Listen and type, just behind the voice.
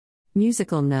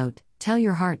Musical note: tell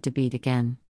your heart to beat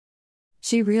again.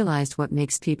 She realized what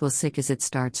makes people sick is it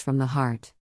starts from the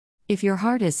heart. If your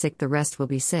heart is sick, the rest will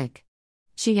be sick.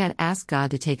 She had asked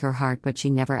God to take her heart, but she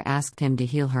never asked Him to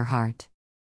heal her heart.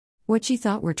 What she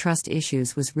thought were trust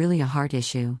issues was really a heart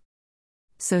issue.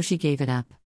 So she gave it up.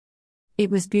 It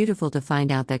was beautiful to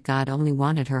find out that God only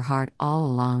wanted her heart all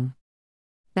along.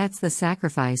 That's the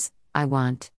sacrifice I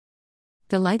want.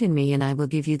 Delight in me and I will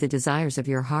give you the desires of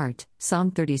your heart.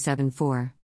 Psalm 37:4.